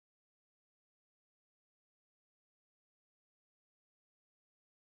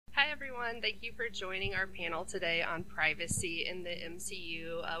Hi, everyone. Thank you for joining our panel today on privacy in the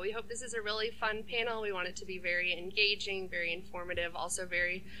MCU. We hope this is a really fun panel. We want it to be very engaging, very informative, also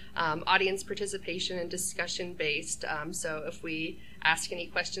very audience participation and discussion based. So if we ask any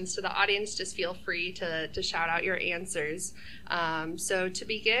questions to the audience, just feel free to shout out your answers. So to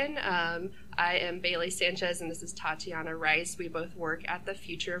begin, I am Bailey Sanchez, and this is Tatiana Rice. We both work at the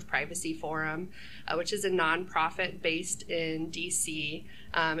Future of Privacy Forum, which is a nonprofit based in DC.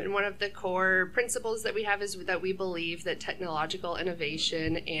 And one of the core principles that we have is that we believe that technological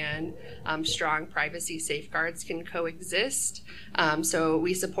innovation and strong privacy safeguards can coexist. So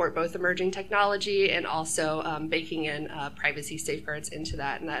we support both emerging technology and also baking in privacy safeguards into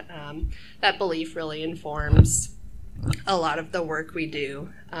that. And that belief really informs a lot of the work we do.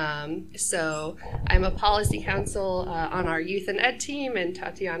 So I'm a policy counsel on our youth and ed team, and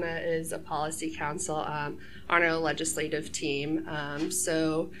Tatiana is a policy counsel on our legislative team.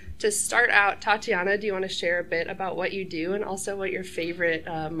 So to start out, Tatiana, do you want to share a bit about what you do and also what your favorite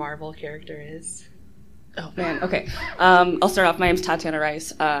Marvel character is? Oh, man. Okay. I'll start off. My name's Tatiana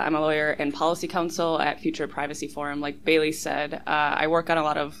Rice. I'm a lawyer and policy counsel at Future Privacy Forum. Like Bailey said, I work on a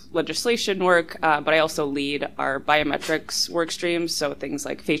lot of legislation work, but I also lead our biometrics work streams, so things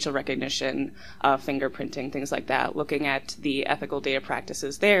like facial recognition, fingerprinting, things like that, looking at the ethical data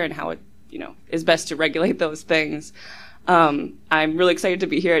practices there and how it, is best to regulate those things. I'm really excited to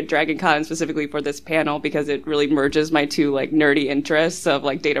be here at DragonCon specifically for this panel because it really merges my two nerdy interests of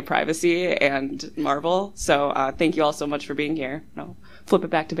data privacy and Marvel. So thank you all so much for being here. I'll flip it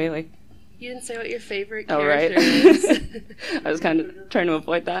back to Bailey. You didn't say what your favorite character right. is. I was kind of trying to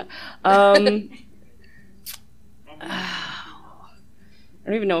avoid that. I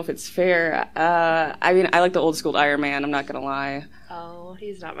don't even know if it's fair. I like the old school Iron Man, I'm not going to lie. Oh,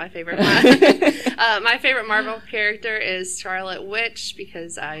 he's not my favorite one. My favorite Marvel character is Scarlet Witch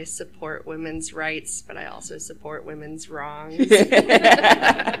because I support women's rights, but I also support women's wrongs. So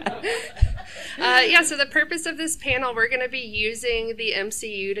the purpose of this panel, we're going to be using the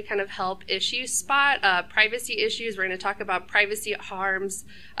MCU to kind of help issue spot privacy issues. We're going to talk about privacy harms,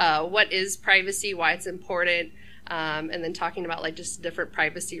 what is privacy, why it's important, and then talking about just different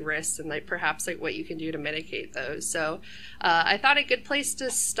privacy risks and perhaps what you can do to mitigate those. So I thought a good place to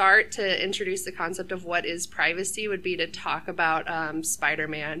start to introduce the concept of what is privacy would be to talk about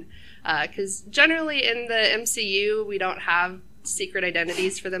Spider-Man, because generally in the MCU we don't have secret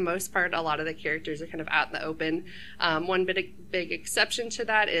identities for the most part. A lot of the characters are kind of out in the open. One big exception to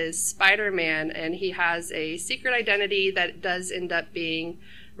that is Spider-Man, and he has a secret identity that does end up being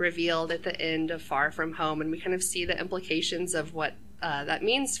revealed at the end of Far From Home, and we kind of see the implications of what that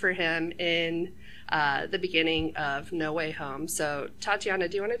means for him in the beginning of No Way Home. So Tatiana,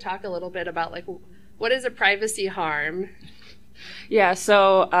 do you want to talk a little bit about what is a privacy harm? Yeah,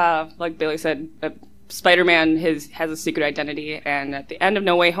 so like Bailey said, Spider-Man has a secret identity, and at the end of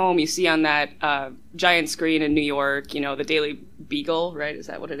No Way Home, you see on that giant screen in New York, the Daily Beagle, right? Is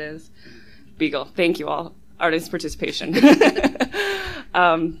that what it is? Beagle. Thank you all. Artist participation.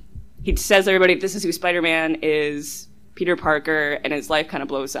 He says to everybody, this is who Spider-Man is, Peter Parker, and his life kind of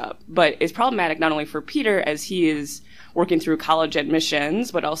blows up. But it's problematic not only for Peter as he is working through college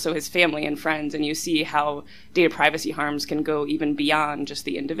admissions, but also his family and friends. And you see how data privacy harms can go even beyond just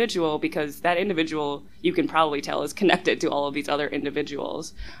the individual, because that individual, you can probably tell, is connected to all of these other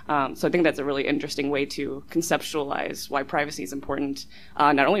individuals. So I think that's a really interesting way to conceptualize why privacy is important,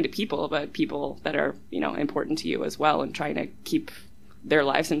 not only to people, but people that are, important to you as well, and trying to keep their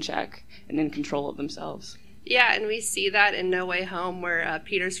lives in check and in control of themselves. Yeah, and we see that in No Way Home, where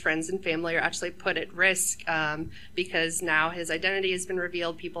Peter's friends and family are actually put at risk because now his identity has been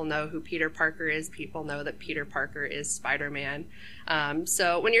revealed. People know who Peter Parker is. People know that Peter Parker is Spider-Man.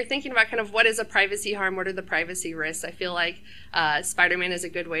 So when you're thinking about kind of what is a privacy harm, what are the privacy risks, I feel like Spider-Man is a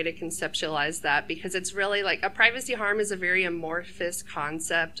good way to conceptualize that, because it's really a privacy harm is a very amorphous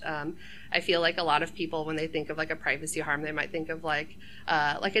concept. I feel like a lot of people, when they think of a privacy harm, they might think of a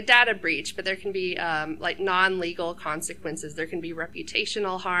data breach, but there can be non-legal consequences. There can be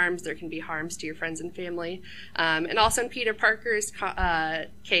reputational harms. There can be harms to your friends and family. And also in Peter Parker's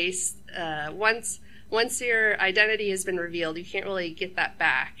case, once your identity has been revealed, you can't really get that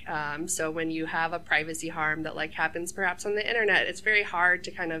back. So when you have a privacy harm that happens perhaps on the internet, it's very hard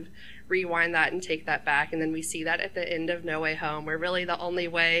to kind of rewind that and take that back. And then we see that at the end of No Way Home, where really the only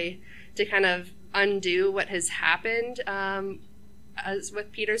way to kind of undo what has happened as with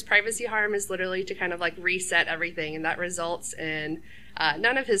Peter's privacy harm is literally to kind of reset everything, and that results in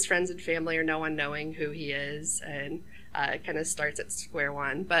none of his friends and family or no one knowing who he is. And it kind of starts at square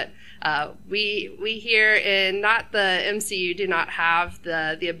one. But we here in not the MCU do not have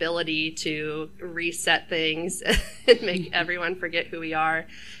the ability to reset things and make everyone forget who we are.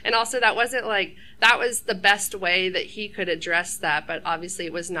 And also that wasn't like, that was the best way that he could address that, but obviously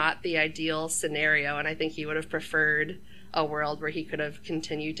it was not the ideal scenario, and I think he would have preferred a world where he could have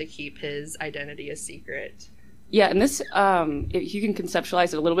continued to keep his identity a secret. Yeah, and this, if you can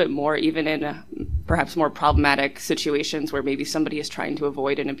conceptualize it a little bit more, even in perhaps more problematic situations where maybe somebody is trying to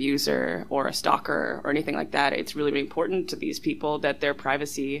avoid an abuser or a stalker or anything like that, it's really, really important to these people that their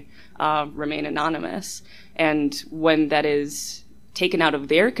privacy remain anonymous. And when that is taken out of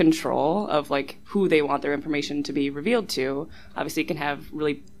their control of like who they want their information to be revealed to, obviously it can have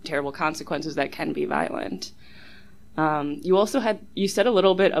really terrible consequences that can be violent. You said a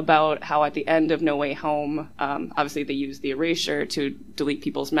little bit about how at the end of No Way Home, obviously they use the erasure to delete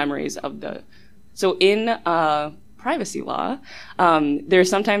people's memories so in privacy law, there's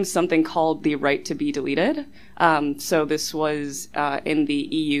sometimes something called the right to be deleted. So this was in the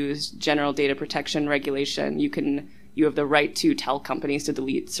EU's General Data Protection Regulation. You have the right to tell companies to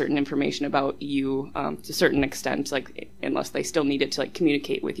delete certain information about you to a certain extent, like unless they still need it to like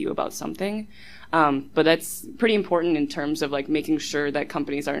communicate with you about something. But that's pretty important in terms of like making sure that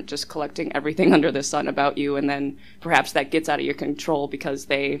companies aren't just collecting everything under the sun about you, and then perhaps that gets out of your control because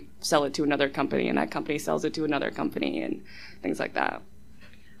they sell it to another company and that company sells it to another company and things like that.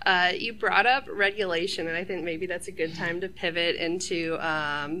 You brought up regulation, and I think maybe that's a good time to pivot into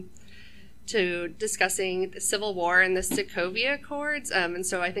to discussing the Civil War and the Sokovia Accords. And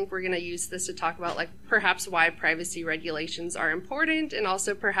so I think we're going to use this to talk about like perhaps why privacy regulations are important, and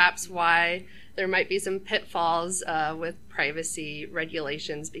also perhaps why there might be some pitfalls with privacy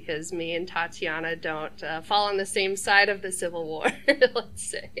regulations, because me and Tatiana don't fall on the same side of the Civil War, let's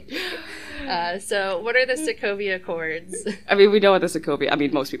say. So what are the Sokovia Accords? I mean, we know what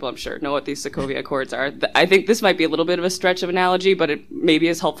most people I'm sure know what these Sokovia Accords are. I think this might be a little bit of a stretch of analogy, but it maybe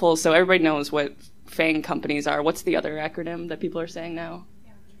is helpful. So everybody knows what FANG companies are. What's the other acronym that people are saying now?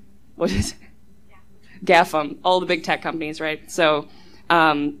 Yeah. What is it? GAFAM, all the big tech companies, right? So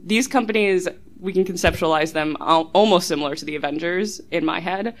these companies, we can conceptualize them almost similar to the Avengers in my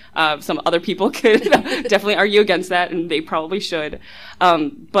head. Some other people could definitely argue against that, and they probably should.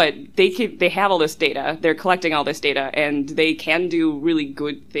 But they have all this data. They're collecting all this data, and they can do really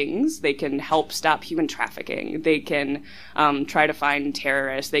good things. They can help stop human trafficking. They can try to find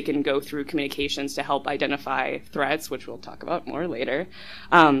terrorists. They can go through communications to help identify threats, which we'll talk about more later.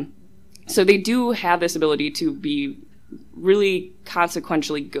 So they do have this ability to be really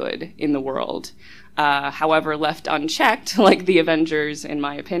consequentially good in the world. However, left unchecked, like the Avengers, in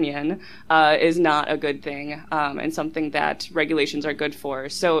my opinion, is not a good thing, and something that regulations are good for.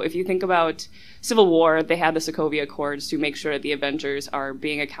 So if you think about Civil War, they had the Sokovia Accords to make sure that the Avengers are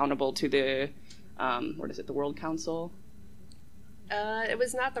being accountable to the, the World Council? It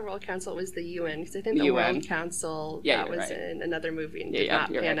was not the World Council, it was the UN, because I think the World Council, that was right. In another movie and did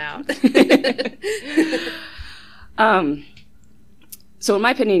not pan out. So in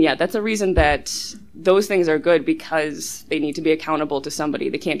my opinion, that's a reason that those things are good, because they need to be accountable to somebody.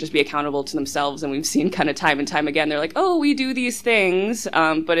 They can't just be accountable to themselves. And we've seen kind of time and time again, they're like, oh, we do these things.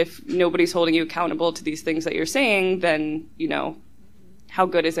 But if nobody's holding you accountable to these things that you're saying, then, how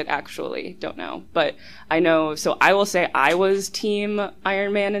good is it actually? Don't know. But I know, so I will say I was team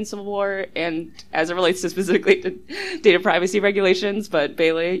Iron Man in Civil War, and as it relates to specifically to data privacy regulations, but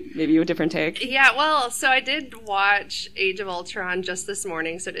Bailey, maybe you have a different take. Yeah, well, so I did watch Age of Ultron just this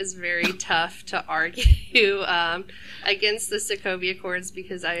morning, so it is very tough to argue against the Sokovia Accords,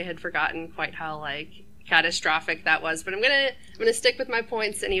 because I had forgotten quite how, catastrophic that was, but I'm gonna stick with my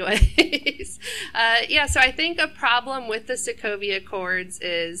points anyways. So I think a problem with the Sokovia Accords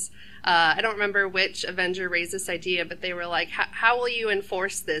is I don't remember which Avenger raised this idea, but they were like, how will you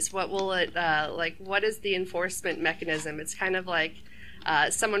enforce this? What will it what is the enforcement mechanism? It's kind of like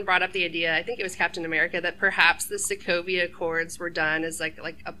someone brought up the idea, I think it was Captain America, that perhaps the Sokovia Accords were done as like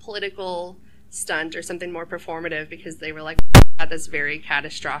a political stunt or something more performative, because they were like, at this very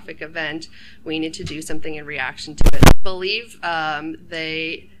catastrophic event, we need to do something in reaction to it. I believe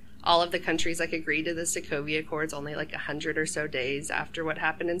all of the countries agreed to the Sokovia Accords only 100 or so days after what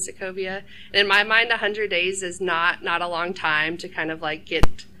happened in Sokovia. And in my mind, 100 days is not a long time to kind of get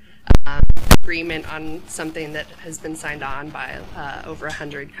agreement on something that has been signed on by over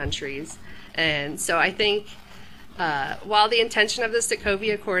 100 countries. And so I think while the intention of the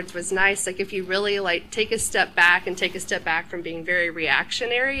Sokovia Accords was nice, if you really take a step back from being very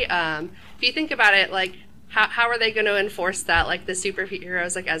reactionary, if you think about it, how are they going to enforce that? Like the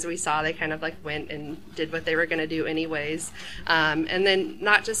superheroes, like as we saw, they kind of like went and did what they were going to do anyways. And then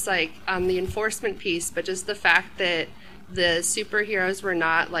not just like on the enforcement piece, but just the fact that the superheroes were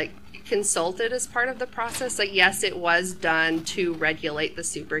not like consulted as part of the process. Like, yes, it was done to regulate the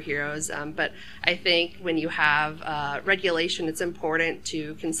superheroes, but I think when you have regulation, it's important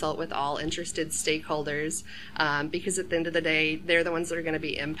to consult with all interested stakeholders, because at the end of the day, they're the ones that are going to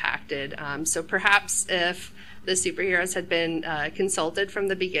be impacted. So perhaps if the superheroes had been consulted from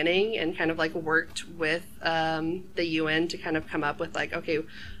the beginning and kind of like worked with the UN to kind of come up with like, okay,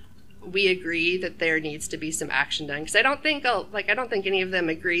 we agree that there needs to be some action done, because I don't think any of them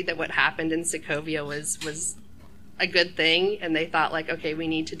agreed that what happened in Sokovia was a good thing, and they thought like, okay, we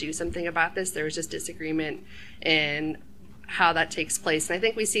need to do something about this. There was just disagreement in how that takes place, and I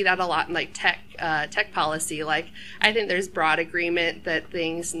think we see that a lot in like tech policy. Like, I think there's broad agreement that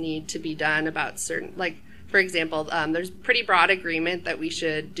things need to be done about certain, like, for example, there's pretty broad agreement that we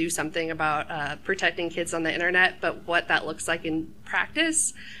should do something about protecting kids on the internet, but what that looks like in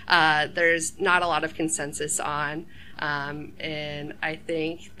practice, there's not a lot of consensus on. And I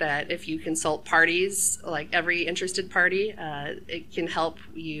think that if you consult parties, like every interested party, it can help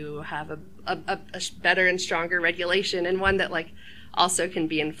you have a better and stronger regulation, and one that like also can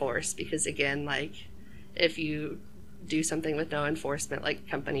be enforced, because again, like if you do something with no enforcement, like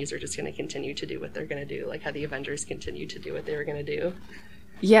companies are just going to continue to do what they're going to do, like how the Avengers continued to do what they were going to do.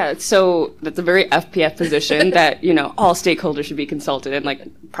 Yeah, so that's a very FPF position that, you know, all stakeholders should be consulted, and like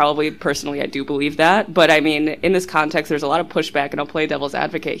probably personally I do believe that, but I mean in this context there's a lot of pushback, and I'll play devil's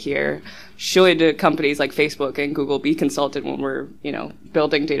advocate here. Should companies like Facebook and Google be consulted when we're, you know,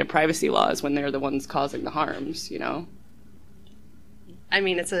 building data privacy laws when they're the ones causing the harms, you know? I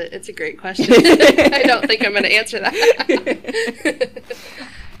mean, it's a great question. I don't think I'm going to answer that.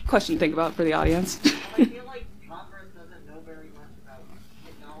 Question to think about for the audience. I feel like Congress doesn't know very much about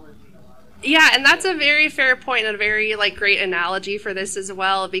technology a lot of the time. Yeah, and that's a very fair point, and a very like great analogy for this as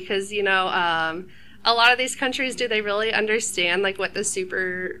well, because, you know, a lot of these countries, do they really understand like what the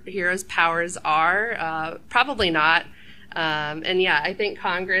superheroes' powers are? Probably not. And yeah, I think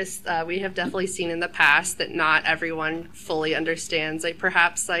Congress, we have definitely seen in the past that not everyone fully understands, like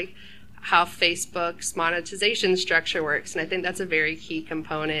perhaps like how Facebook's monetization structure works. And I think that's a very key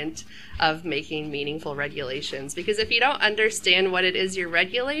component of making meaningful regulations, because if you don't understand what it is you're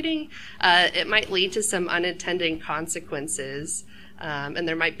regulating, it might lead to some unintended consequences. And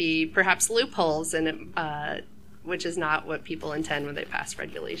there might be perhaps loopholes in it, which is not what people intend when they pass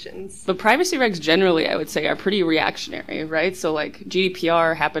regulations. But privacy regs generally, I would say, are pretty reactionary, right? So like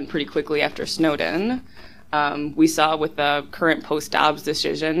GDPR happened pretty quickly after Snowden. We saw with the current post-Dobbs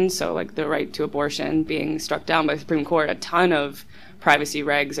decision, so like the right to abortion being struck down by the Supreme Court, a ton of privacy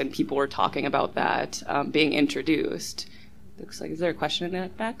regs, and people were talking about that being introduced. Looks like, is there a question in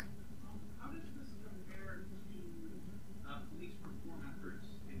that back?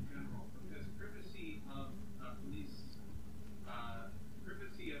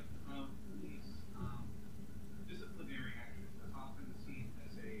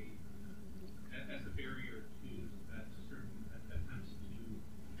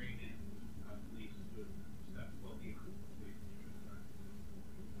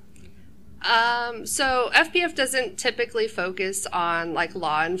 So FPF doesn't typically focus on like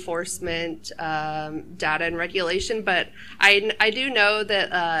law enforcement, data and regulation, but I do know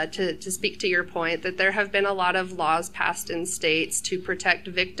that to speak to your point, that there have been a lot of laws passed in states to protect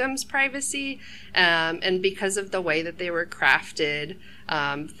victims' privacy, and because of the way that they were crafted,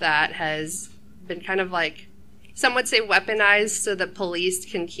 that has been kind of like, some would say weaponized, so that police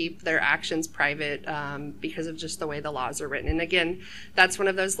can keep their actions private because of just the way the laws are written. And again, that's one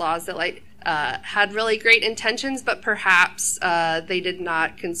of those laws that like had really great intentions, but perhaps they did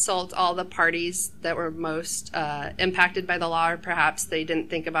not consult all the parties that were most impacted by the law, or perhaps they didn't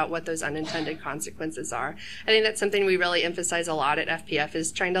think about what those unintended consequences are. I think that's something we really emphasize a lot at FPF,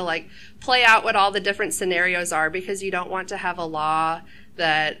 is trying to like play out what all the different scenarios are, because you don't want to have a law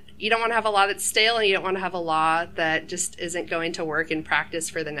that's stale, and you don't want to have a law that just isn't going to work in practice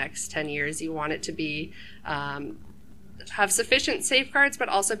for the next 10 years. You want it to be have sufficient safeguards, but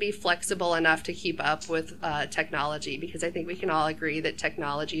also be flexible enough to keep up with technology, because I think we can all agree that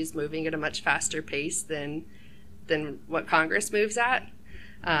technology is moving at a much faster pace than what Congress moves at.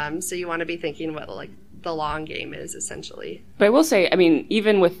 So you want to be thinking what like the long game is, essentially. But I will say, I mean,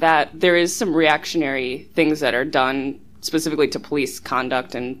 even with that, there is some reactionary things that are done specifically to police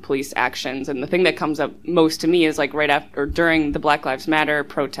conduct and police actions. And the thing that comes up most to me is like right after or during the Black Lives Matter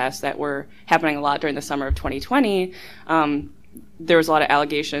protests that were happening a lot during the summer of 2020, there was a lot of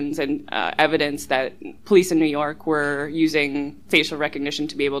allegations and evidence that police in New York were using facial recognition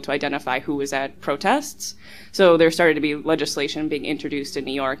to be able to identify who was at protests. So there started to be legislation being introduced in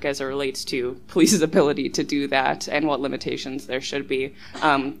New York as it relates to police's ability to do that and what limitations there should be.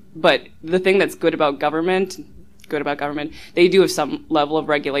 But the thing that's good about government, they do have some level of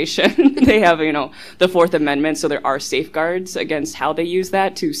regulation. They have, the Fourth Amendment, so there are safeguards against how they use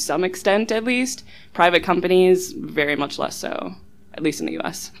that to some extent, at least. Private companies, very much less so, at least in the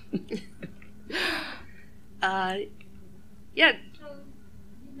U.S. Yeah. So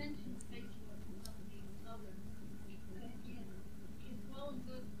you mentioned Facebook and companies and others. And again, it's well and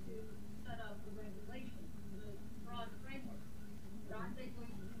good to set up the regulation, the broad framework. But aren't they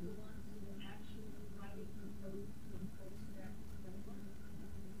going to be the ones who will actually write the code to enforce that framework?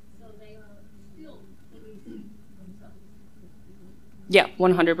 So they are still policing themselves. Yeah,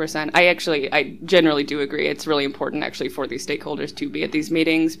 100%. I generally do agree. It's really important actually for these stakeholders to be at these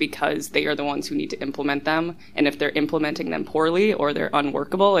meetings because they are the ones who need to implement them. And if they're implementing them poorly or they're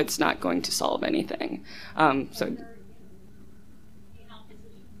unworkable, it's not going to solve anything.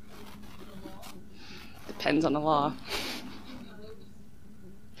 Depends on the law.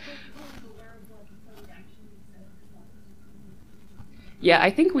 Yeah,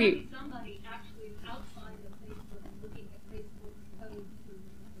 I think we... Somebody actually outside of Facebook looking at Facebook's code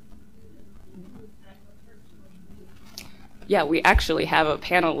to do that personally. Yeah, we actually have a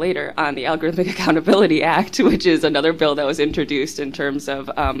panel later on the Algorithmic Accountability Act, which is another bill that was introduced in terms of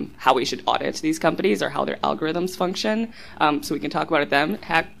how we should audit these companies or how their algorithms function. So we can talk about it then.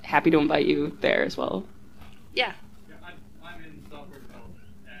 Happy to invite you there as well. Yeah. I'm in software development,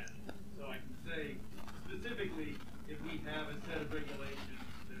 and so I can say specifically if we have a set of regulations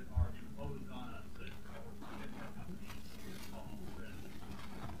that are imposed on us that our companies are involved, then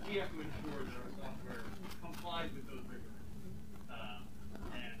we have to ensure that our software complies with those regulations.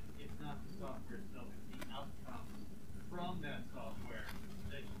 And it's not the software itself, it's the outcomes from that software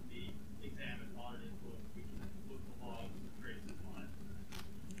that can be examined, audited, we can look the logs and trace it on it.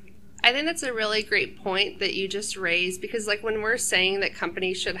 I think that's a really great point that you just raised because like when we're saying that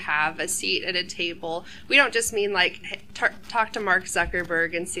companies should have a seat at a table, we don't just mean like talk to Mark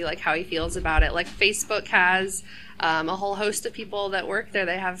Zuckerberg and see like how he feels about it. Like Facebook has a whole host of people that work there.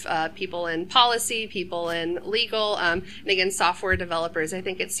 They have people in policy, people in legal, and again, software developers. I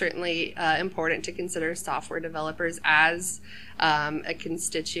think it's certainly important to consider software developers as a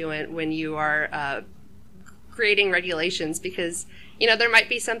constituent when you are creating regulations because there might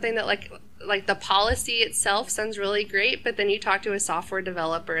be something that like the policy itself sounds really great, but then you talk to a software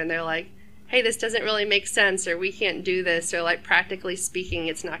developer and they're like, hey, this doesn't really make sense, or we can't do this, or like practically speaking,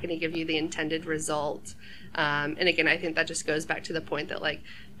 it's not going to give you the intended result. And again, I think that just goes back to the point that like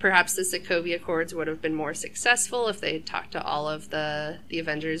perhaps the Sokovia Accords would have been more successful if they had talked to all of the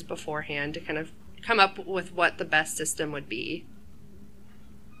Avengers beforehand to kind of come up with what the best system would be.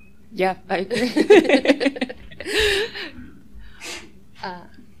 Yeah, I agree.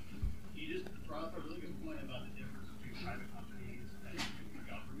 You just brought up a really good point about the difference between private companies and the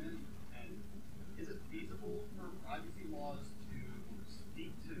government. And is it feasible for privacy laws to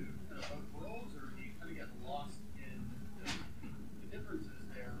speak to kind of both worlds, or do you kind of get lost in the differences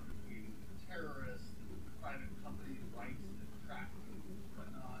there between terrorists and private companies' rights to track and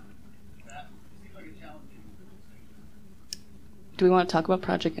whatnot? That seems like a challenging distinction. Do we want to talk about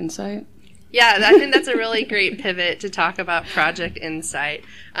Project Insight? Yeah, I think that's a really great pivot to talk about Project Insight.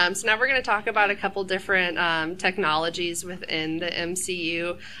 So now we're going to talk about a couple different technologies within the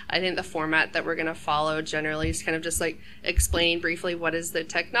MCU. I think the format that we're going to follow generally is kind of just like explaining briefly what is the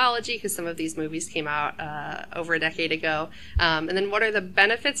technology, because some of these movies came out over a decade ago. And then what are the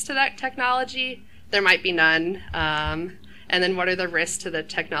benefits to that technology? There might be none. And then what are the risks to the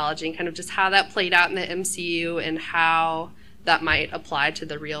technology and kind of just how that played out in the MCU and how that might apply to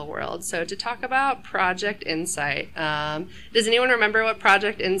the real world. So to talk about Project Insight, does anyone remember what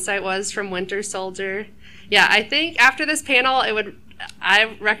Project Insight was from Winter Soldier? Yeah, I think after this panel,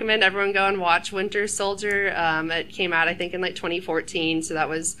 I recommend everyone go and watch Winter Soldier. It came out, I think, in like 2014, so that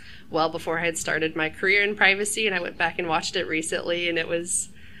was well before I had started my career in privacy, and I went back and watched it recently, and it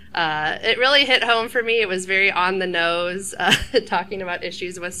really hit home for me. It was very on the nose, talking about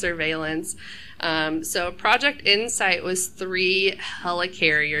issues with surveillance. So Project Insight was 3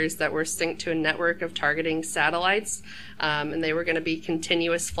 helicarriers that were synced to a network of targeting satellites, and they were going to be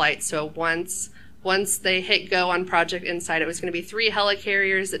continuous flights. So once once they hit go on Project Insight, it was going to be 3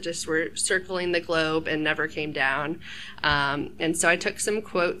 helicarriers that just were circling the globe and never came down. And so I took some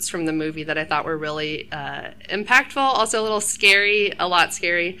quotes from the movie that I thought were really impactful, also a little scary, a lot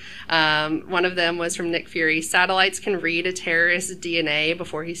scary. One of them was from Nick Fury. Satellites can read a terrorist's DNA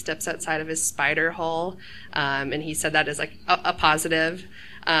before he steps outside of his spider hole. And he said that as like a positive.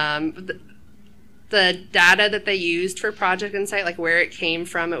 The data that they used for Project Insight, like where it came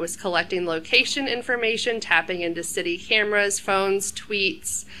from, it was collecting location information, tapping into city cameras, phones,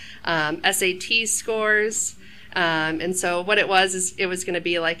 tweets, SAT scores. And so what it was is it was going to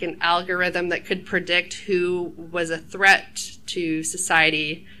be like an algorithm that could predict who was a threat to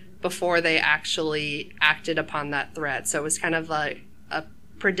society before they actually acted upon that threat. So it was kind of like a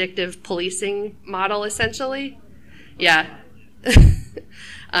predictive policing model, essentially. Yeah.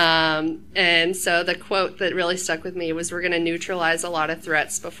 And so the quote that really stuck with me was, we're going to neutralize a lot of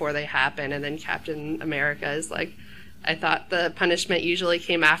threats before they happen. And then Captain America is like, I thought the punishment usually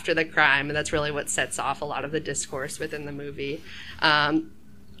came after the crime, and that's really what sets off a lot of the discourse within the movie.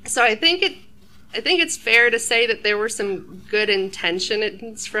 So I think it's fair to say that there were some good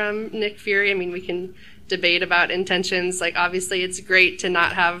intentions from Nick Fury. I mean, we can debate about intentions. Like, obviously it's great to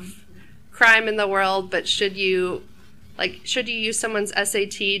not have crime in the world, but should you use someone's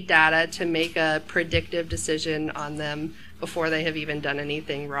SAT data to make a predictive decision on them before they have even done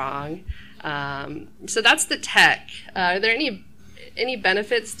anything wrong? So that's the tech. Are there any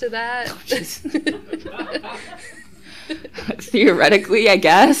benefits to that? Theoretically, I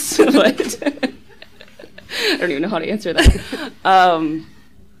guess, but I don't even know how to answer that.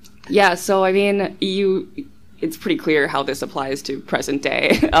 Yeah, so I mean, it's pretty clear how this applies to present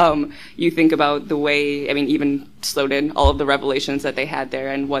day. You think about the way, I mean, even Snowden, all of the revelations that they had there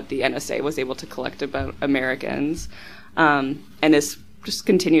and what the NSA was able to collect about Americans. And this just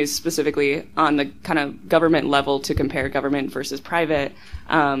continues specifically on the kind of government level to compare government versus private.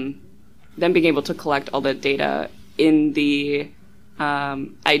 Them being able to collect all the data in the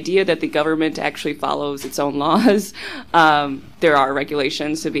idea that the government actually follows its own laws. There are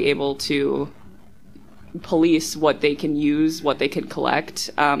regulations to be able to police what they can use, what they can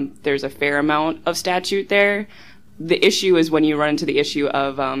collect. There's a fair amount of statute there. The issue is when you run into the issue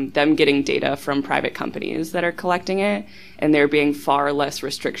of them getting data from private companies that are collecting it, and there being far less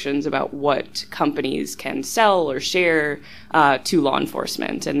restrictions about what companies can sell or share to law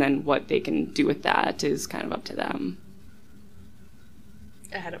enforcement, and then what they can do with that is kind of up to them.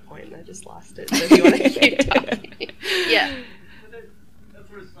 I had a point and I just lost it, so if you want to keep talking. Yeah. That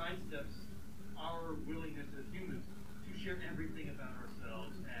sort of sidesteps our willingness as humans to share everything about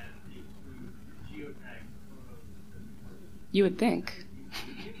ourselves and include geotag photos. You would think.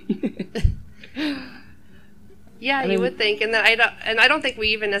 Yeah, you would think, and I don't think we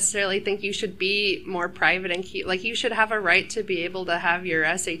even necessarily think you should be more private and keep, like, you should have a right to be able to have your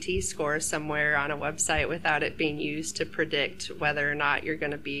SAT score somewhere on a website without it being used to predict whether or not you're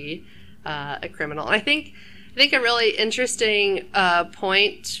going to be a criminal. And I think a really interesting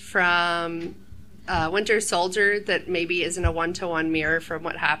point from Winter Soldier that maybe isn't a one-to-one mirror from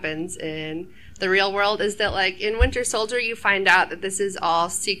what happens in the real world is that, like, in Winter Soldier, you find out that this is all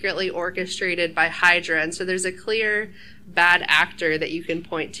secretly orchestrated by Hydra. And so there's a clear bad actor that you can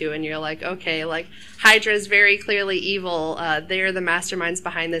point to. And you're like, okay, like, Hydra is very clearly evil. They're the masterminds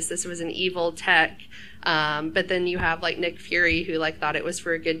behind this. This was an evil tech. But then you have, like, Nick Fury, who, like, thought it was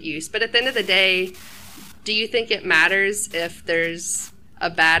for a good use. But at the end of the day, do you think it matters if there's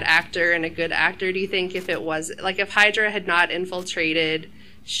a bad actor and a good actor? Do you think if it was, like, if Hydra had not infiltrated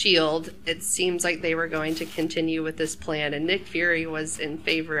S.H.I.E.L.D., it seems like they were going to continue with this plan, and Nick Fury was in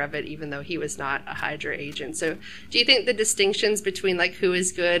favor of it, even though he was not a Hydra agent. So do you think the distinctions between, like, who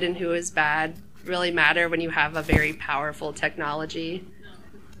is good and who is bad really matter when you have a very powerful technology? No,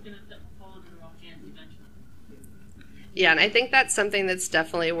 it's going to fall into the wrong hands eventually. Yeah, and I think that's something that's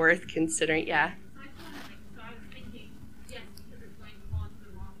definitely worth considering. Yeah. So I was thinking, yes, because it's going to fall into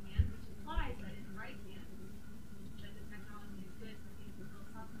the wrong hands, which implies that in the right hands, that the technology is good. I think the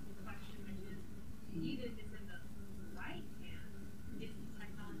philosophical question, which is, even if it's in the right hands, is the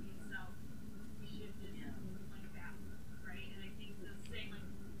technology itself, we should just like that, right? And I think the same, like,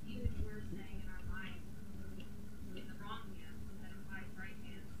 even if we're saying in our mind, in the wrong hands, that implies right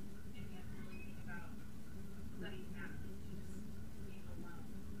hands, and we have to really think about studying that, just being alone.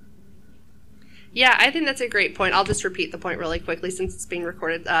 Yeah, I think that's a great point. I'll just repeat the point really quickly since it's being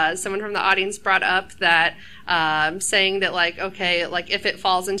recorded. Someone from the audience brought up that saying that, like, okay, like, if it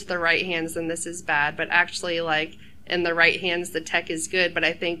falls into the right hands, then this is bad. But actually, like, in the right hands, the tech is good. But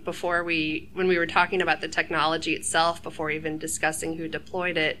I think when we were talking about the technology itself, before even discussing who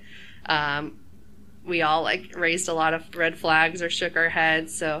deployed it, we all like raised a lot of red flags or shook our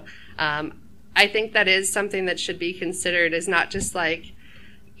heads. So I think that is something that should be considered, is not just like,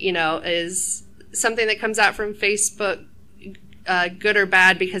 is something that comes out from Facebook good or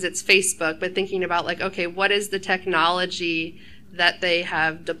bad because it's Facebook, but thinking about like, okay, what is the technology that they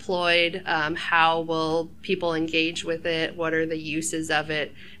have deployed? How will people engage with it? What are the uses of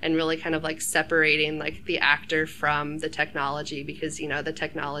it? And really kind of like separating like the actor from the technology, because, the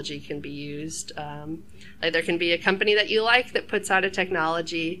technology can be used. Like there can be a company that you like that puts out a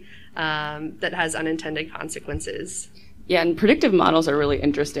technology that has unintended consequences. Yeah, and predictive models are really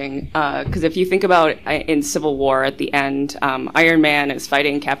interesting because if you think about in Civil War at the end, Iron Man is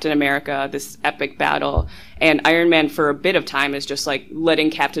fighting Captain America, this epic battle, and Iron Man for a bit of time is just like letting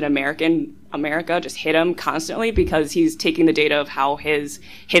Captain America just hit him constantly because he's taking the data of how his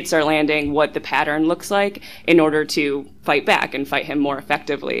hits are landing, what the pattern looks like, in order to fight back and fight him more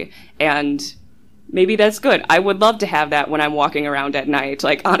effectively. And maybe that's good. I would love to have that when I'm walking around at night,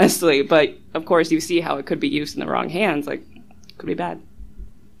 like, honestly. But, of course, you see how it could be used in the wrong hands. Like, it could be bad. I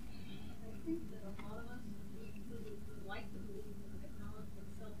think that a lot of us, we would like to believe that technology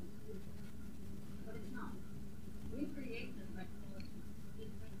itself is good, but it's not. We create the technology. The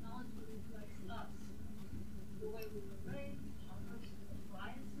technology reflects us, the way we were raised, our personal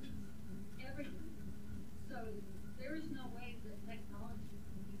biases, everything. So there is no way that technology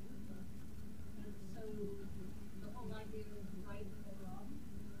can be neutral. And so the whole idea of right or wrong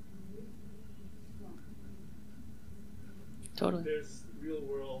is wrong. Totally. There's real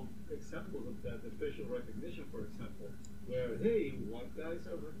world examples of that, the facial recognition, for example, where, hey, white guys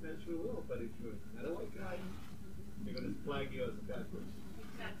have natural will, but if you're not a white guy, they're going to flag you as a bad person.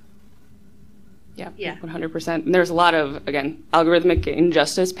 Yeah, 100%. And there's a lot of, again, algorithmic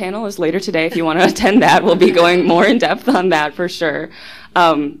injustice panel is later today. If you want to attend that, we'll be going more in depth on that for sure.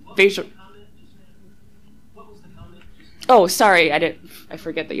 Facial. Oh, sorry, I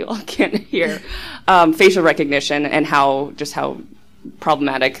forget that you all can't hear. Facial recognition and how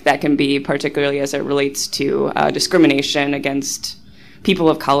problematic that can be, particularly as it relates to discrimination against people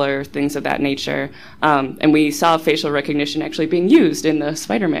of color, things of that nature. And we saw facial recognition actually being used in the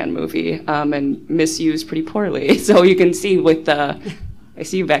Spider-Man movie and misused pretty poorly. So you can see with I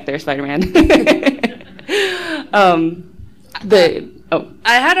see you back there, Spider-Man. I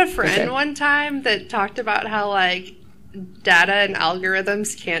had a friend one time that talked about how like data and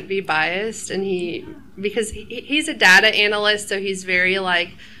algorithms can't be biased, and because he's a data analyst, so he's very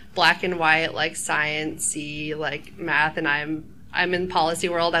like black and white, like science-y, like math, and I'm in policy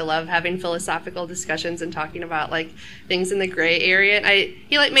world. I love having philosophical discussions and talking about like things in the gray area. And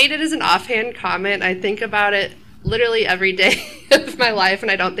he like made it as an offhand comment. I think about it literally every day of my life,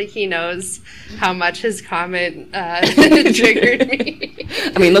 and I don't think he knows how much his comment triggered me.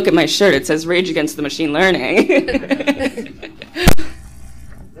 I mean, look at my shirt. It says Rage Against the Machine Learning. There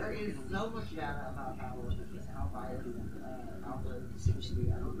is so much data about how biased algorithms seem to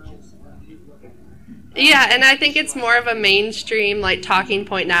be. I don't know what he's looking at. Yeah, and I think it's more of a mainstream like talking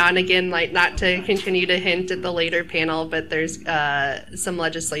point now. And again, like not to continue to hint at the later panel, but there's some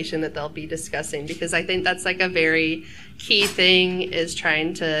legislation that they'll be discussing, because I think that's like a very key thing, is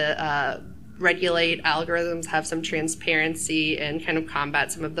trying to regulate algorithms, have some transparency, and kind of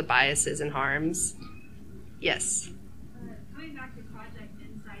combat some of the biases and harms. Yes. Coming back to Project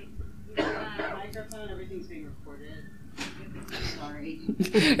Insight, Microphone, everything's being recorded. Sorry.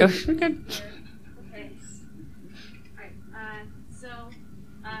 We're good. Okay. Alright, so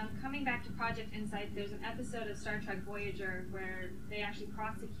coming back to Project Insight, there's an episode of Star Trek Voyager where they actually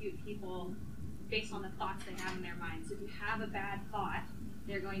prosecute people based on the thoughts they have in their mind. So if you have a bad thought,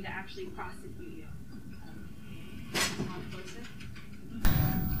 they're going to actually prosecute you.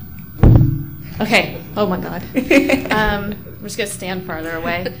 Okay. Oh my God. I'm just gonna stand farther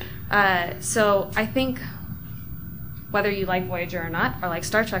away. So I think whether you like Voyager or not, or like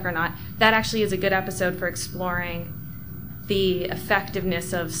Star Trek or not, that actually is a good episode for exploring the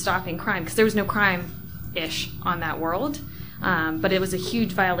effectiveness of stopping crime, because there was no crime-ish on that world, but it was a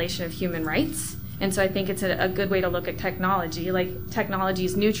huge violation of human rights. And so I think it's a good way to look at technology. Like, technology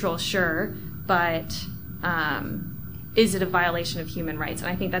is neutral, sure, but is it a violation of human rights?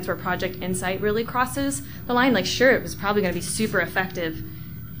 And I think that's where Project Insight really crosses the line. Like, sure, it was probably going to be super effective,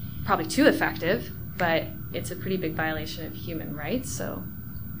 probably too effective, but it's a pretty big violation of human rights. So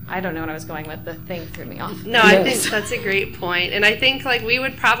I don't know what I was going with. The thing threw me off. No, I think that's a great point. And I think, like, we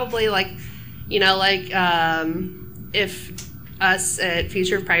would probably, like, you know, like, if us at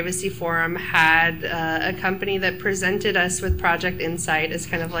Future of Privacy Forum had a company that presented us with Project Insight as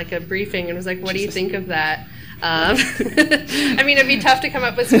kind of like a briefing and was like, what do you think of that? I mean, it'd be tough to come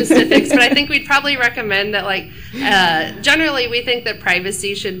up with specifics, but I think we'd probably recommend that, like, generally we think that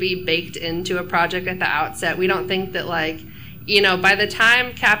privacy should be baked into a project at the outset. We don't think that, like, you know, by the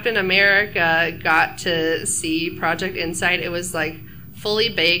time Captain America got to see Project Insight, it was, like, fully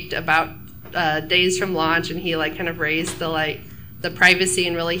baked about days from launch, and he, like, kind of raised the, like, the privacy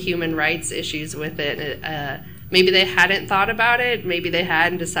and really human rights issues with it. Maybe they hadn't thought about it, maybe they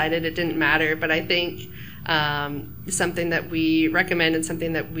had and decided it didn't matter, but I think something that we recommend and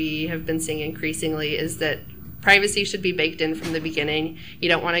something that we have been seeing increasingly is that privacy should be baked in from the beginning. You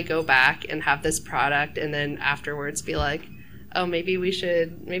don't want to go back and have this product and then afterwards be like, oh, maybe we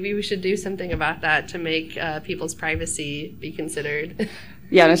should do something about that to make people's privacy be considered.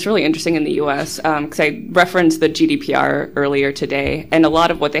 Yeah, and it's really interesting in the U.S. Because I referenced the GDPR earlier today, and a lot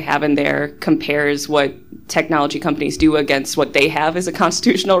of what they have in there compares what technology companies do against what they have as a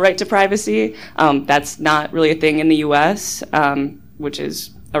constitutional right to privacy. That's not really a thing in the U.S., which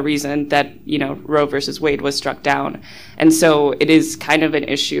is a reason that, you know, Roe versus Wade was struck down. And so it is kind of an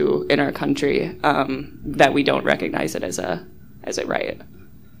issue in our country that we don't recognize it as a right.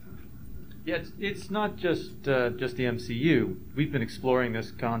 Yeah, it's not just the MCU. We've been exploring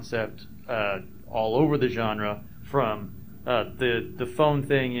this concept all over the genre, from the phone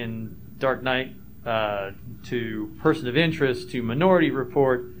thing in Dark Knight to Person of Interest to Minority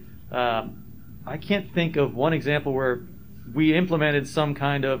Report. I can't think of one example where we implemented some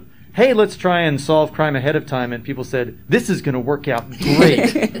kind of, hey, let's try and solve crime ahead of time, and people said, this is going to work out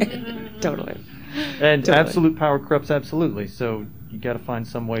great. Totally. And absolute power corrupts absolutely, so you got to find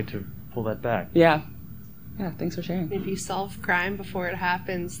some way to pull that back. Yeah, thanks for sharing. If you solve crime before it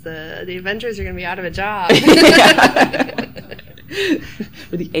happens, the Avengers are going to be out of a job.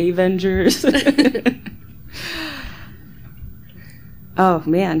 Or the Avengers. Oh,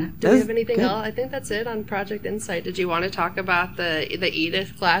 man. Do we have anything else? I think that's it on Project Insight. Did you want to talk about the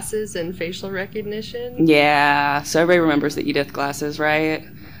Edith glasses and facial recognition? Yeah, so everybody remembers the Edith glasses, right?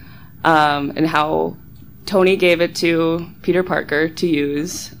 And how Tony gave it to Peter Parker to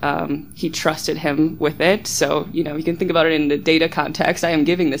use. He trusted him with it. So, you know, you can think about it in the data context. I am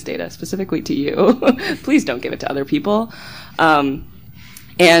giving this data specifically to you. Please don't give it to other people. And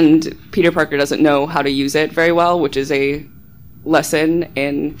Peter Parker doesn't know how to use it very well, which is a lesson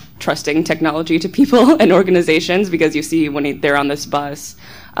in trusting technology to people and organizations, because you see when they're on this bus,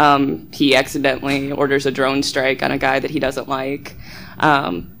 he accidentally orders a drone strike on a guy that he doesn't like.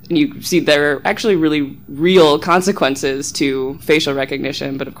 You see there are actually really real consequences to facial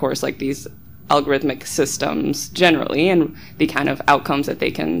recognition, but of course, like these algorithmic systems generally and the kind of outcomes that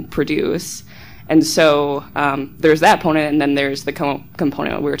they can produce. And so there's that component, and then there's the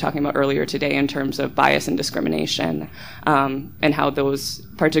component we were talking about earlier today in terms of bias and discrimination, and how those,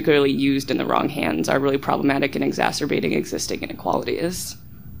 particularly used in the wrong hands, are really problematic and exacerbating existing inequalities.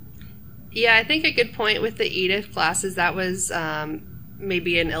 Yeah, I think a good point with the Edith glasses, that was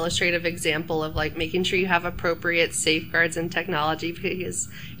maybe an illustrative example of like making sure you have appropriate safeguards in technology, because,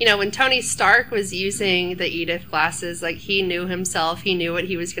 you know, when Tony Stark was using the Edith glasses, like he knew himself, he knew what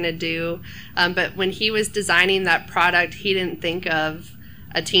he was going to do, but when he was designing that product, he didn't think of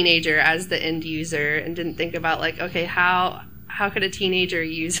a teenager as the end user and didn't think about like, okay, how could a teenager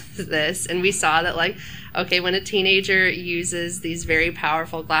use this? And we saw that, like, okay, when a teenager uses these very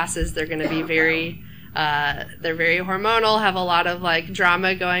powerful glasses, they're going to be very they're very hormonal, have a lot of like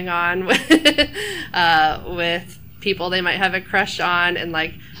drama going on with people they might have a crush on, and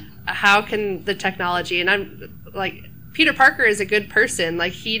like how can the technology, and I'm like, Peter Parker is a good person,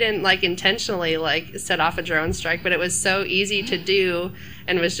 like he didn't like intentionally like set off a drone strike, but it was so easy to do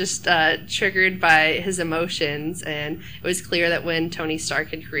and was just triggered by his emotions. And it was clear that when Tony Stark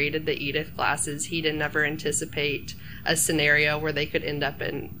had created the Edith glasses, he didn't ever anticipate a scenario where they could end up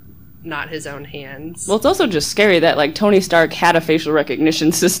in not his own hands. Well, it's also just scary that like Tony Stark had a facial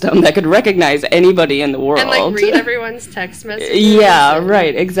recognition system that could recognize anybody in the world. And like read everyone's text messages. Yeah,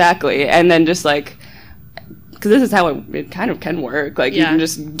 right, exactly. And then just like, because this is how it kind of can work. Like you can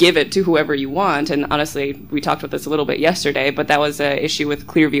just give it to whoever you want. And honestly, we talked about this a little bit yesterday, but that was an issue with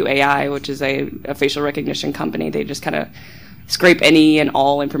Clearview AI, which is a facial recognition company. They just kind of scrape any and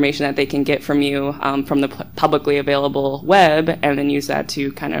all information that they can get from you from the publicly available web, and then use that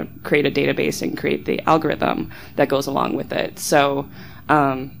to kind of create a database and create the algorithm that goes along with it. So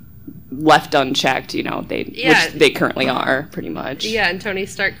left unchecked, you know, which they currently are pretty much. Yeah, and Tony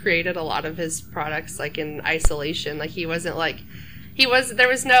Stark created a lot of his products like in isolation. Like he wasn't like,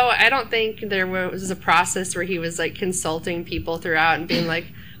 I don't think there was a process where he was like consulting people throughout and being like,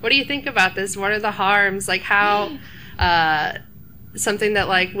 what do you think about this? What are the harms? Like how something that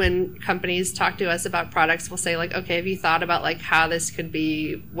like when companies talk to us about products, we'll say like, okay, have you thought about like how this could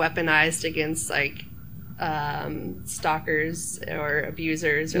be weaponized against like stalkers or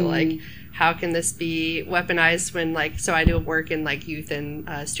abusers, or like how can this be weaponized when like, so I do work in like youth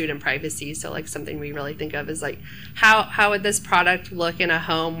and student privacy, so like something we really think of is like how would this product look in a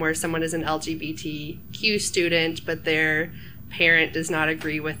home where someone is an LGBTQ student but their parent does not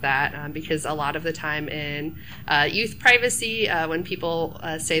agree with that, because a lot of the time in youth privacy, when people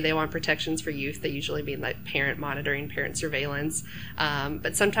say they want protections for youth, they usually mean like parent monitoring, parent surveillance,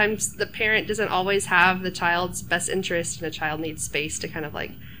 but sometimes the parent doesn't always have the child's best interest, and the child needs space to kind of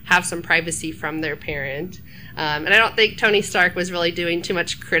like have some privacy from their parent. And I don't think Tony Stark was really doing too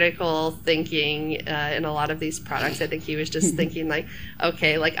much critical thinking in a lot of these products. I think he was just thinking like,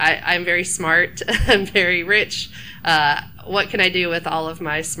 okay, like I'm very smart, I'm very rich. What can I do with all of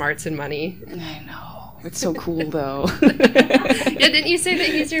my smarts and money? I know. It's so cool, though. Yeah, didn't you say that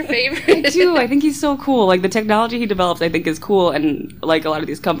he's your favorite? I do. I think he's so cool. Like, the technology he develops, I think, is cool, and, like, a lot of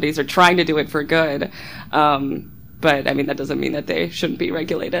these companies are trying to do it for good. But, I mean, that doesn't mean that they shouldn't be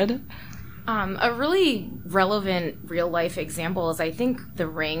regulated. A really relevant real-life example is, I think, the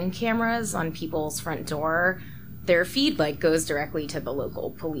Ring cameras on people's front door. Their feed, like, goes directly to the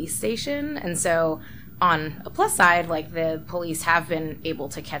local police station, and so on a plus side, like, the police have been able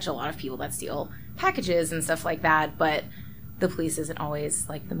to catch a lot of people that steal packages and stuff like that, but the police isn't always,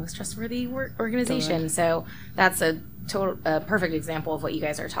 like, the most trustworthy organization. So that's a perfect example of what you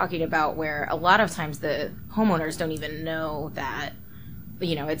guys are talking about, where a lot of times the homeowners don't even know that,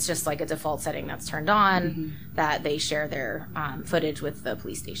 you know, it's just like a default setting that's turned on, that they share their footage with the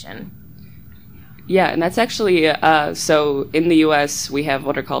police station. Yeah, and that's actually, so in the U.S., we have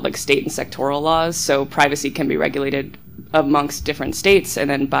what are called like state and sectoral laws, so privacy can be regulated amongst different states and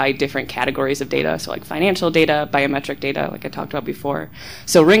then by different categories of data, so like financial data, biometric data, like I talked about before.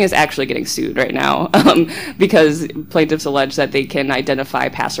 So Ring is actually getting sued right now because plaintiffs allege that they can identify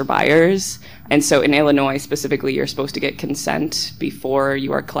passerbyers, and so in Illinois specifically, you're supposed to get consent before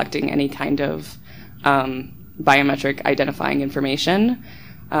you are collecting any kind of biometric identifying information.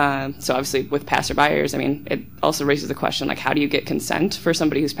 So obviously with passerbyers, I mean, it also raises the question, like, how do you get consent for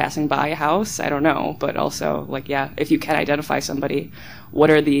somebody who's passing by a house? I don't know. But also, like, yeah, if you can identify somebody, what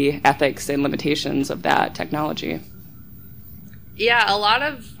are the ethics and limitations of that technology? Yeah, a lot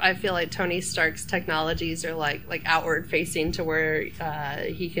of, I feel like Tony Stark's technologies are like outward facing to where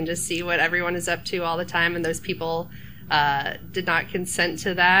he can just see what everyone is up to all the time, and those people did not consent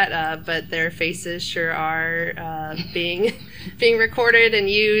to that, but their faces sure are being recorded and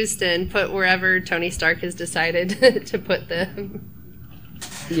used and put wherever Tony Stark has decided to put them.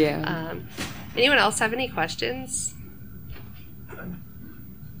 Yeah. Anyone else have any questions?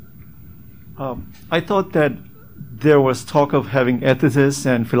 I thought that there was talk of having ethicists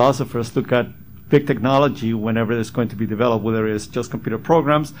and philosophers look at big technology whenever it's going to be developed, whether it's just computer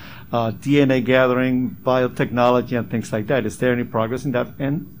programs, DNA gathering, biotechnology, and things like that. Is there any progress in that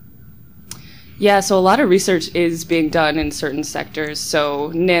end? Yeah, so a lot of research is being done in certain sectors.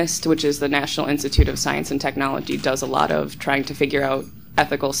 So NIST, which is the National Institute of Science and Technology, does a lot of trying to figure out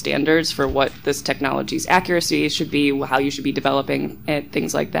ethical standards for what this technology's accuracy should be, how you should be developing it,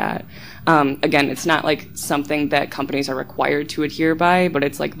 things like that. Again, it's not like something that companies are required to adhere by, but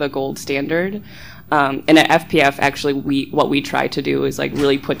it's like the gold standard. And at FPF, actually, what we try to do is like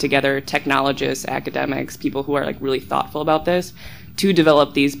really put together technologists, academics, people who are like really thoughtful about this to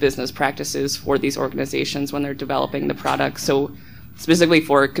develop these business practices for these organizations when they're developing the products. So specifically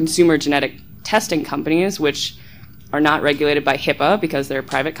for consumer genetic testing companies, which are not regulated by HIPAA because they're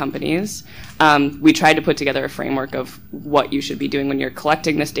private companies, we tried to put together a framework of what you should be doing when you're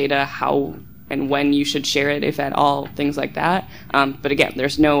collecting this data, how and when you should share it, if at all, things like that. But again,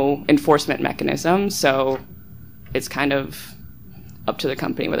 there's no enforcement mechanism, so it's kind of up to the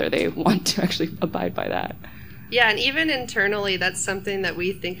company whether they want to actually abide by that. Yeah, and even internally, that's something that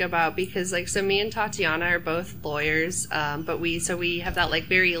we think about because, like, so me and Tatiana are both lawyers, but we have that like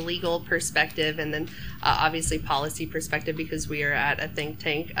very legal perspective, and then obviously policy perspective because we are at a think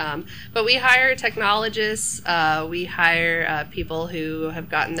tank. But we hire technologists, we hire people who have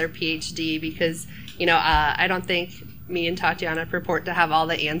gotten their PhD because, you know, I don't think me and Tatiana purport to have all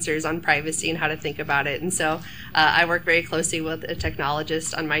the answers on privacy and how to think about it. And so I work very closely with a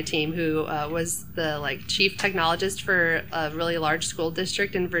technologist on my team who was the like chief technologist for a really large school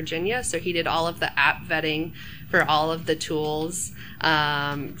district in Virginia. So he did all of the app vetting for all of the tools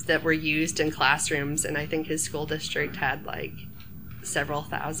that were used in classrooms. And I think his school district had like several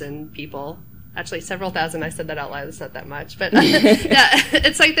thousand people. Actually, several thousand. I said that out loud. It's not that much. But yeah,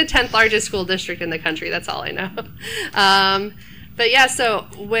 it's like the 10th largest school district in the country. That's all I know. But yeah, so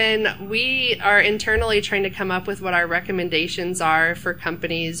when we are internally trying to come up with what our recommendations are for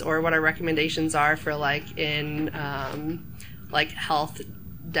companies, or what our recommendations are for like in like health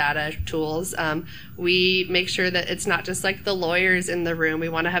data tools, we make sure that it's not just like the lawyers in the room. We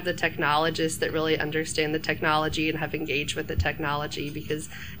want to have the technologists that really understand the technology and have engaged with the technology, because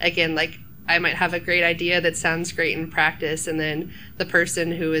again, like I might have a great idea that sounds great in practice, and then the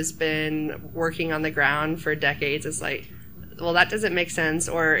person who has been working on the ground for decades is like, well, that doesn't make sense,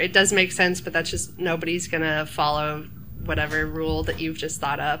 or it does make sense, but that's just, nobody's going to follow whatever rule that you've just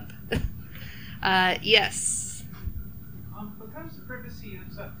thought up. Yes. Because privacy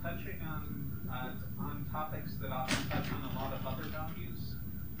ends up touching on topics that often touch on a lot of other values,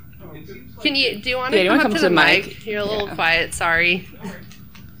 it seems like... Do you want to come up to the mic? You're a little quiet, sorry.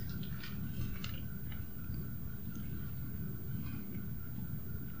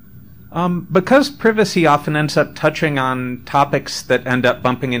 Because privacy often ends up touching on topics that end up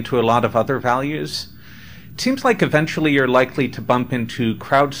bumping into a lot of other values, it seems like eventually you're likely to bump into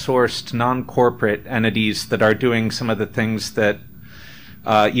crowdsourced non-corporate entities that are doing some of the things that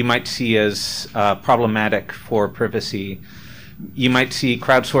you might see as problematic for privacy. You might see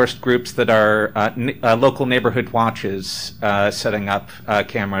crowdsourced groups that are local neighborhood watches setting up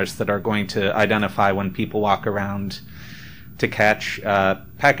cameras that are going to identify when people walk around to catch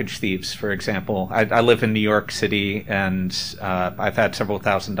package thieves, for example. I live in New York City, and I've had several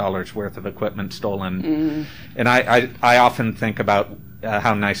 $1,000s worth of equipment stolen. Mm-hmm. And I often think about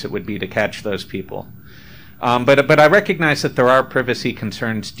how nice it would be to catch those people. But I recognize that there are privacy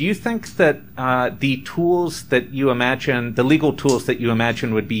concerns. Do you think that the tools that you imagine, the legal tools that you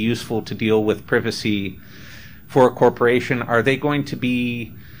imagine would be useful to deal with privacy for a corporation, are they going to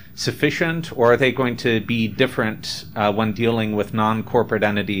be sufficient, or are they going to be different when dealing with non-corporate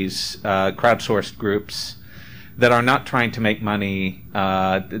entities, crowdsourced groups that are not trying to make money,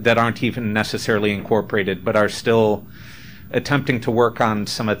 that aren't even necessarily incorporated, but are still attempting to work on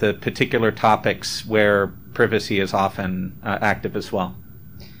some of the particular topics where privacy is often active as well?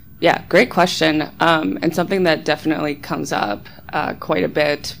 Yeah, great question, and something that definitely comes up quite a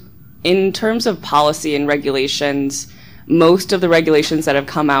bit. In terms of policy and regulations, most of the regulations that have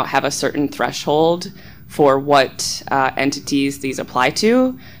come out have a certain threshold for what entities these apply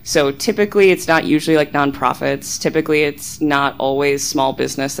to. So typically it's not usually like nonprofits. Typically it's not always small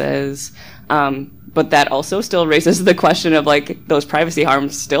businesses. But that also still raises the question of like those privacy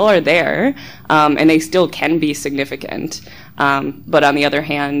harms still are there, and they still can be significant. But on the other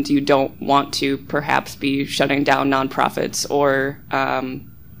hand, you don't want to perhaps be shutting down nonprofits or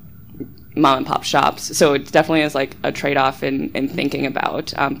mom and pop shops. So it definitely is like a trade-off in thinking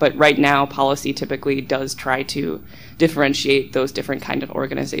about. But right now, policy typically does try to differentiate those different kind of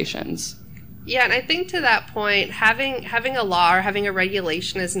organizations. Yeah, and I think to that point, having a law or having a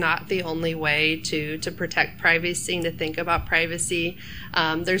regulation is not the only way to protect privacy and to think about privacy.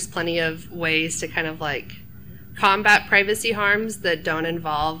 There's plenty of ways to kind of like combat privacy harms that don't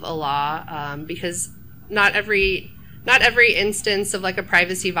involve a law, because not every instance of like a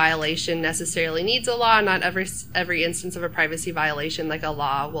privacy violation necessarily needs a law. Not every instance of a privacy violation, like a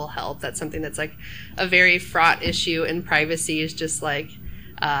law, will help. That's something that's like a very fraught issue in privacy, is just like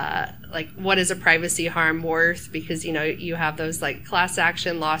what is a privacy harm worth? Because, you know, you have those like class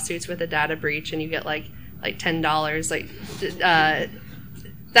action lawsuits with a data breach and you get like $10,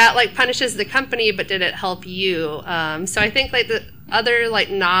 that like punishes the company, but did it help you? So I think like the other like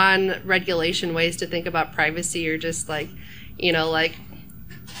non-regulation ways to think about privacy are just like, you know, like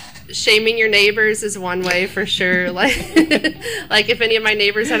shaming your neighbors is one way for sure. Like, like if any of my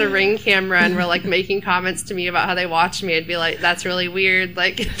neighbors had a Ring camera and were like making comments to me about how they watch me, I'd be like, that's really weird.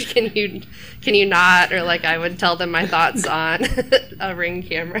 Like, can you not? Or like I would tell them my thoughts on a Ring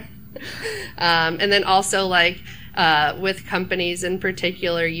camera. And then also like with companies in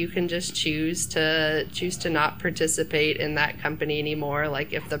particular, you can just choose to not participate in that company anymore.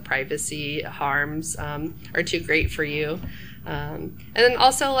 Like if the privacy harms are too great for you. And then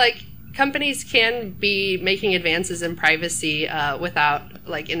also like companies can be making advances in privacy without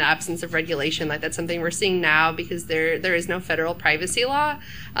like in absence of regulation. Like that's something we're seeing now because there is no federal privacy law.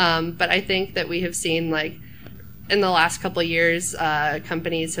 But I think that we have seen like in the last couple of years,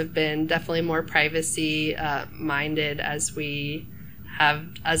 companies have been definitely more privacy minded as we have,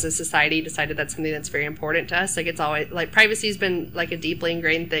 as a society, decided that's something that's very important to us. Like it's always like privacy has been like a deeply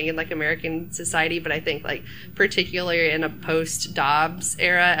ingrained thing in like American society, but I think like particularly in a post Dobbs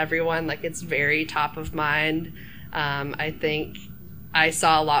era, everyone like it's very top of mind. I think I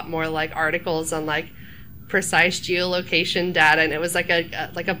saw a lot more like articles on like precise geolocation data, and it was like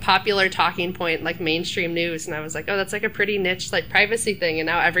a popular talking point, like mainstream news, and I was like, oh, that's like a pretty niche like privacy thing, and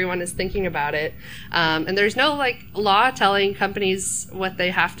now everyone is thinking about it. And there's no like law telling companies what they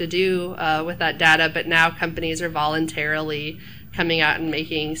have to do with that data, but now companies are voluntarily coming out and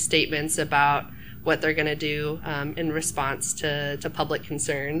making statements about what they're going to do in response to public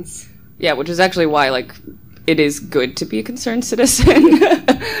concerns. Yeah, which is actually why like it is good to be a concerned citizen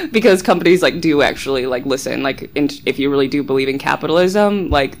because companies like do actually like listen. Like if you really do believe in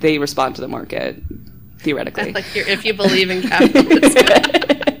capitalism, like they respond to the market theoretically. Like if you believe in capitalism.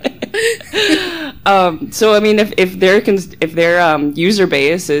 So I mean, if their user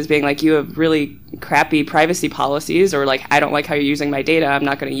base is being like, you have really crappy privacy policies, or like, I don't like how you're using my data, I'm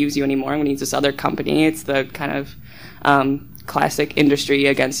not going to use you anymore, I'm going to use this other company. It's the kind of classic industry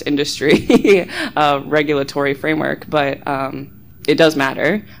against industry regulatory framework, but it does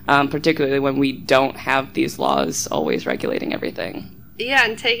matter, particularly when we don't have these laws always regulating everything. Yeah,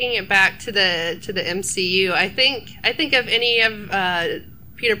 and taking it back to the MCU, I think if any of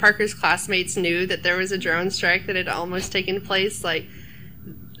Peter Parker's classmates knew that there was a drone strike that had almost taken place, like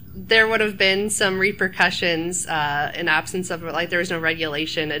there would have been some repercussions in absence of, like, there was no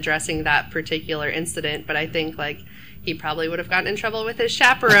regulation addressing that particular incident. But I think like he probably would have gotten in trouble with his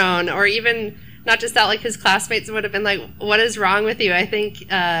chaperone, or even not just that, like his classmates would have been like, what is wrong with you? I think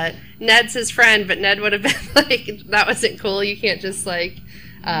Ned's his friend, but Ned would have been like, that wasn't cool. You can't just like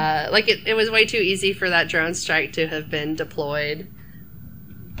it was way too easy for that drone strike to have been deployed.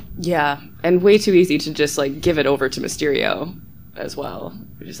 Yeah, and way too easy to just like give it over to Mysterio as well.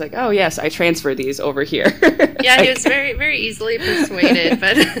 You're just like, oh yes, I transfer these over here. Yeah, he was very, very easily persuaded,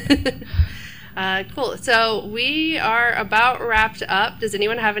 but cool. So we are about wrapped up. Does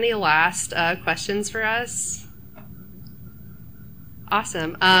anyone have any last questions for us?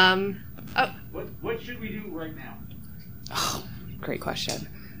 Awesome. What should we do right now? Oh, great question.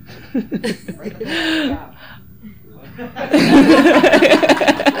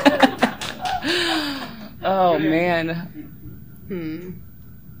 Oh man.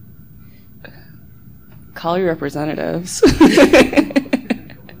 Call your representatives.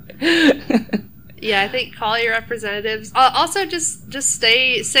 Yeah, I think call your representatives. Also, just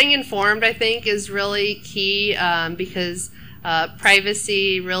staying informed, I think, is really key, because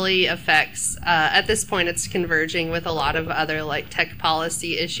privacy really affects, at this point, it's converging with a lot of other like tech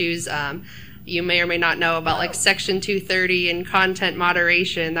policy issues. You may or may not know about like Section 230 and content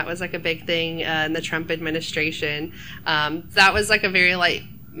moderation. That was like a big thing in the Trump administration. That was like a very like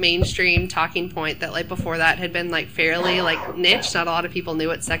mainstream talking point that like before that had been like fairly like niche. Not a lot of people knew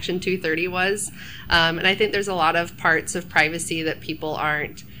what Section 230 was. And I think there's a lot of parts of privacy that people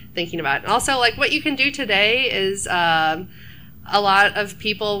aren't thinking about. And also like what you can do today is a lot of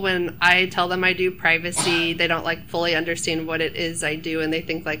people, when I tell them I do privacy, they don't like fully understand what it is I do, and they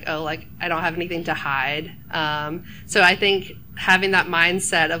think like, oh, like I don't have anything to hide. So I think having that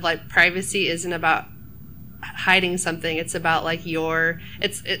mindset of like privacy isn't about hiding something, it's about like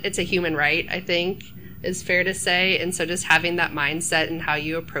it's a human right, I think is fair to say. And so just having that mindset and how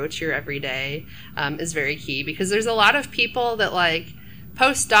you approach your everyday is very key, because there's a lot of people that like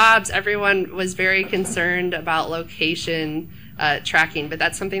post Dobbs, everyone was very concerned about location tracking, but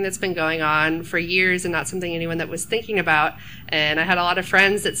that's something that's been going on for years and not something anyone that was thinking about. And I had a lot of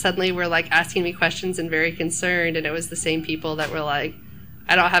friends that suddenly were like asking me questions and very concerned, and it was the same people that were like,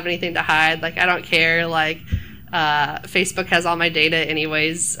 I don't have anything to hide, like I don't care, like Facebook has all my data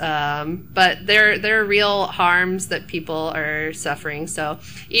anyways. But there are real harms that people are suffering. So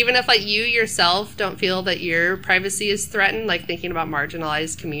even if like you yourself don't feel that your privacy is threatened, like thinking about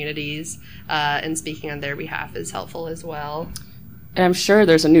marginalized communities and speaking on their behalf is helpful as well. And I'm sure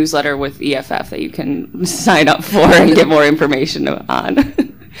there's a newsletter with EFF that you can sign up for and get more information on.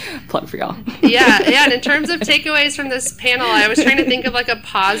 Plug for y'all. Yeah. And in terms of takeaways from this panel, I was trying to think of like a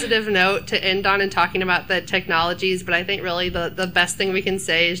positive note to end on in talking about the technologies, but I think really the best thing we can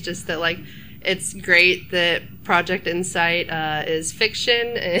say is just that like it's great that Project Insight is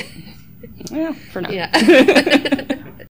fiction. Yeah, for now. Yeah.